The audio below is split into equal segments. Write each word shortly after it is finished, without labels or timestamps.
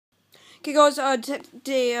Okay, guys,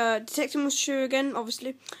 detecting was true again,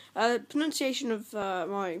 obviously. Pronunciation of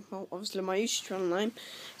my YouTube channel name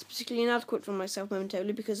is particularly inadequate for myself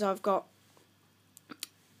momentarily because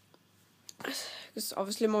because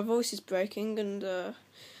obviously my voice is breaking and,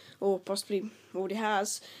 or possibly already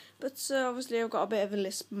has, but obviously I've got a bit of a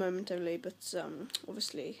lisp momentarily, but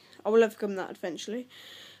obviously I will overcome that eventually.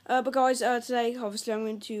 But guys, today obviously I'm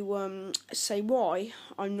going to say why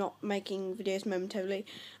I'm not making videos momentarily,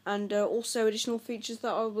 and also additional features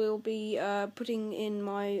that I will be putting in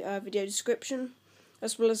my video description,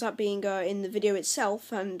 as well as that being in the video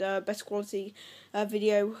itself, and better quality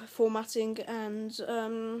video formatting, and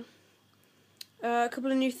a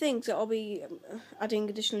couple of new things that I'll be adding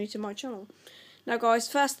additionally to my channel. Now guys,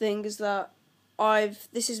 first thing is that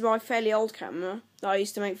this is my fairly old camera that I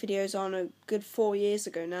used to make videos on a good 4 years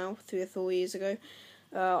ago now, 3 or 4 years ago.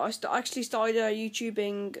 I actually started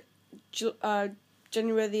YouTubing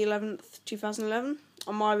January the 11th, 2011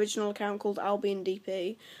 on my original account called Albion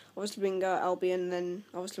DP. Obviously being Albion, and then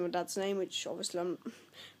obviously my dad's name, which obviously I'm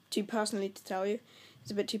too personally to tell you. It's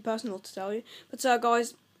a bit too personal to tell you. But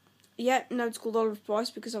guys, yeah, no, it's called Oliver Price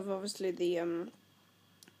because of obviously the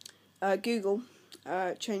Google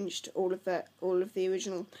changed all of the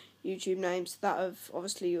original YouTube names to that of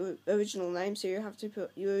obviously your original name, so you have to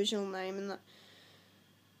put your original name, and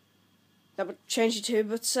that would change it too.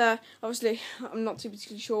 But obviously I'm not too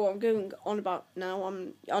particularly sure what I'm going on about now.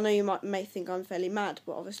 I know you may think I'm fairly mad,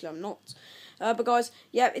 but obviously I'm not. But guys,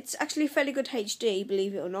 yeah, it's actually fairly good HD,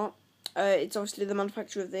 believe it or not. It's obviously the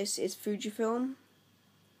manufacturer of this is Fujifilm.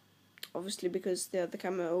 Obviously, because the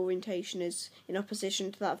camera orientation is in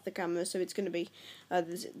opposition to that of the camera, so it's going to be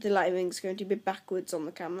the lighting is going to be backwards on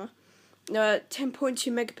the camera.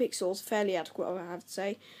 10.2 megapixels, fairly adequate, I have to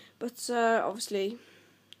say, but obviously,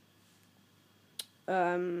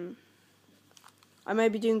 I may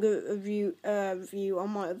be doing a review on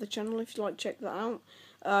my other channel if you'd like to check that out.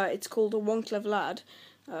 It's called One Clever Lad.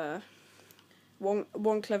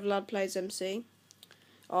 One Clever Lad Plays MC.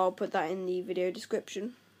 I'll put that in the video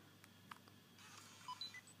description.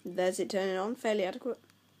 There's it turning on, fairly adequate.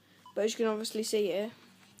 But as you can obviously see here.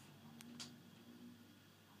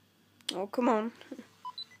 Oh, come on.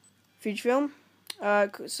 Fujifilm.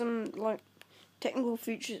 Some like technical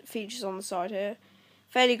features on the side here.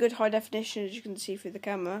 Fairly good high definition, as you can see through the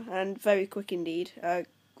camera, and very quick indeed.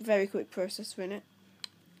 Very quick processor in it.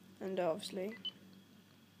 And obviously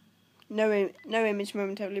no image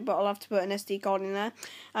momentarily, but I'll have to put an SD card in there.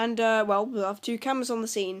 And, well, we'll have 2 cameras on the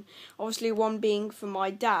scene. Obviously, one being for my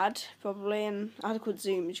dad, probably, and adequate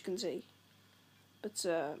zoom, as you can see. But,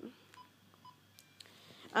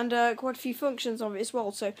 and quite a few functions of it as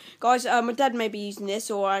well. So, guys, my dad may be using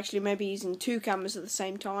this, or actually maybe using 2 cameras at the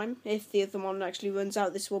same time. If the other one actually runs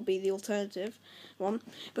out, this will be the alternative one.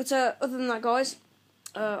 But, other than that, guys,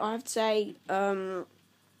 I have to say,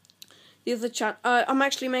 the other I'm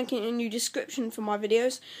actually making a new description for my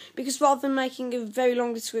videos, because rather than making a very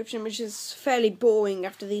long description, which is fairly boring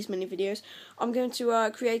after these many videos, I'm going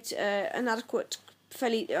to create an adequate,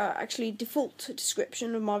 fairly actually default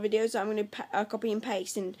description of my videos that I'm going to copy and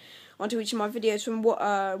paste onto each of my videos from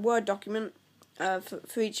Word document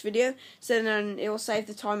for each video. So then it will save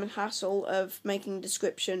the time and hassle of making a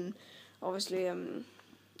description, obviously at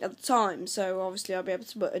the time. So obviously I'll be able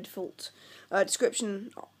to put a default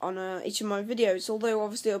description on each of my videos, although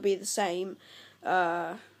obviously it'll be the same.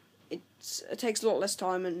 It takes a lot less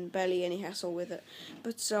time and barely any hassle with it.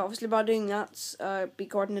 But obviously by doing that, be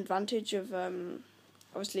quite an advantage of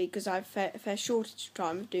obviously because I have a fair shortage of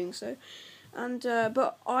time of doing so. And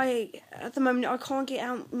but at the moment I can't get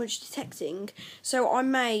out much detecting, so I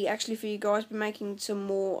may actually for you guys be making some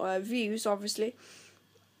more views, obviously,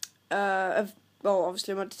 of. Well,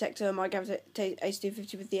 obviously my detector, my Gravitake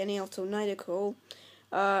Ace250 with the NEL Tornado Coil,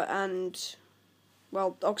 and,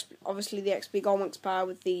 well, obviously the XP Goldmax Power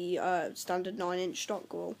with the standard 9-inch stock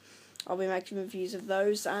coil. I'll be making reviews of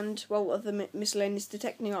those, and, well, other miscellaneous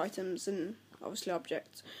detecting items and, obviously,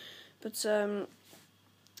 objects. But,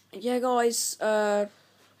 yeah, guys,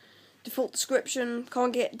 default description,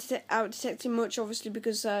 can't get out detecting much, obviously,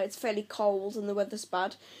 because it's fairly cold and the weather's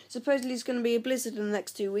bad. Supposedly it's going to be a blizzard in the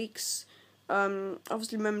next 2 weeks.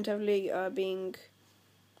 Obviously momentarily being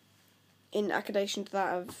in accordation to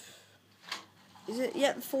that of, is it,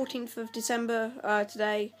 yeah, the 14th of December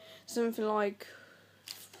today, something like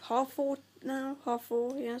 4:30 now,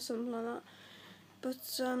 4:30, yeah, something like that.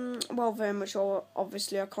 But, well, very much,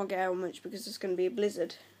 obviously I can't get out much because it's going to be a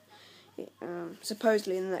blizzard,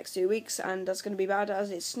 supposedly in the next 2 weeks, and that's going to be bad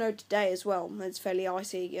as it snowed today as well. It's fairly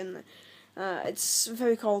icy and it's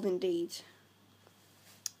very cold indeed.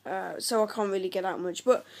 so I can't really get out much.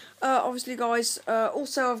 But obviously, guys,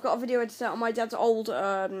 also I've got a video editor on my dad's old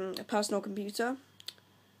personal computer.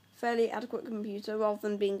 Fairly adequate computer, rather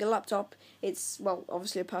than being a laptop. It's, well,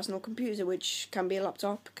 obviously a personal computer, which can be a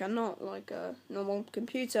laptop, cannot, like a normal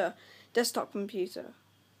computer, desktop computer.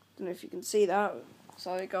 Don't know if you can see that.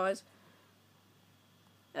 Sorry, guys.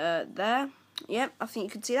 There. Yep, I think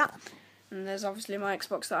you can see that. And there's obviously my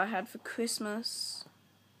Xbox that I had for Christmas.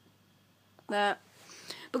 There.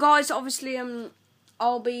 But guys, obviously,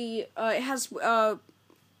 I'll be. It has.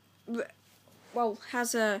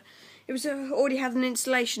 Already had an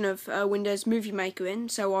installation of Windows Movie Maker in,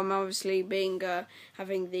 so I'm obviously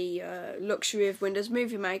having the luxury of Windows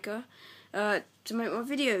Movie Maker to make my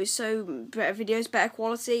videos. So better videos, better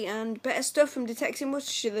quality, and better stuff from Detecting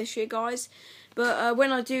Worcestershire this year, guys. But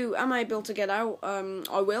when I am able to get out,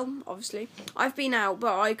 I will, obviously. I've been out,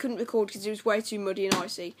 but I couldn't record because it was way too muddy and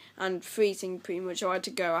icy and freezing pretty much. I had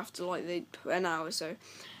to go after like an hour or so.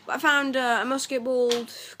 But I found a musket ball, a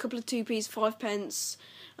couple of 2p's, 5p,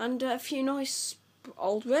 and a few nice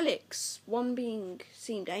old relics. One being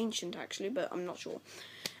seemed ancient actually, but I'm not sure.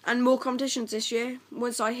 And more competitions this year.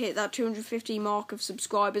 Once I hit that 250 mark of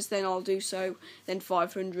subscribers, then I'll do so. Then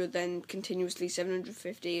 500, then continuously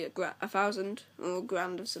 750, 1,000 or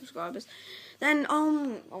grand of subscribers. Then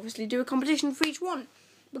I'll obviously do a competition for each one.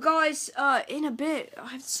 But guys, in a bit, I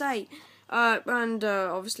have to say,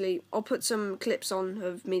 obviously I'll put some clips on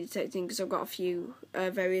of me detecting, because I've got a few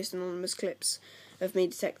various anonymous clips of me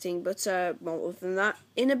detecting. But well, other than that,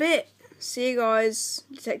 in a bit. See you guys.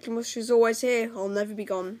 Detecting Worcestershire is always here. I'll never be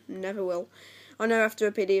gone. Never will. I know after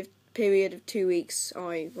a period of 2 weeks,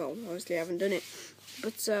 I obviously haven't done it.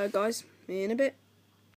 But guys, in a bit.